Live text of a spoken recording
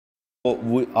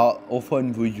We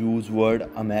use word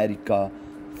America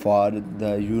for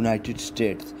the United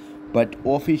States, but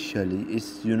officially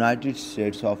it's United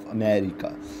States of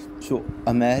America. So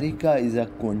America is a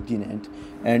continent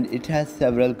and it has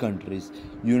several countries.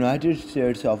 United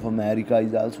States of America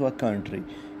is also a country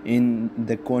in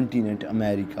the continent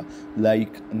America.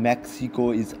 Like Mexico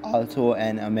is also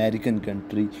an American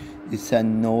country. It's a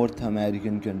North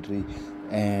American country,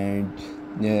 and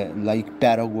like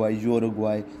Paraguay,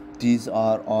 Uruguay, these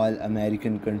are all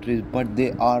American countries, but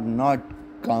they are not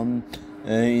come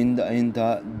in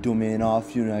the domain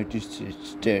of United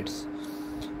States.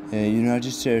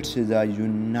 United States is a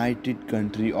united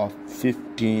country of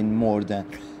 15, more than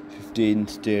 15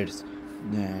 states.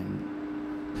 And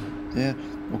yeah,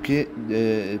 okay,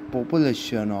 the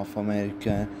population of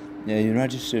America,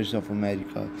 United States of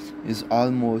America, is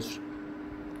almost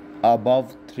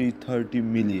above 330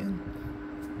 million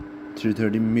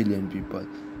people,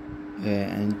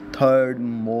 and third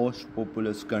most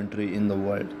populous country in the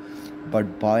world.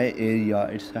 But by area,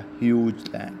 it's a huge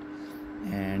land.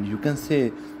 And you can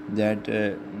say that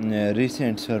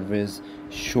recent surveys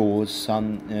shows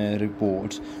some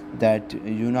reports that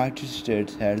United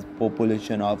States has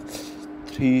population of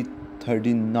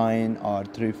 339 or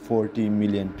 340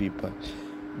 million people,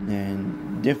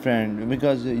 and different,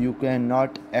 because you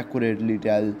cannot accurately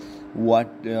tell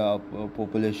what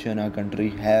population a country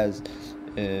has,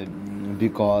 uh,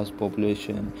 because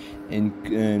population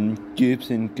keeps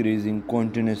increasing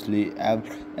continuously.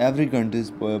 Every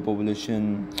country's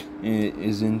population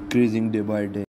is increasing day by day.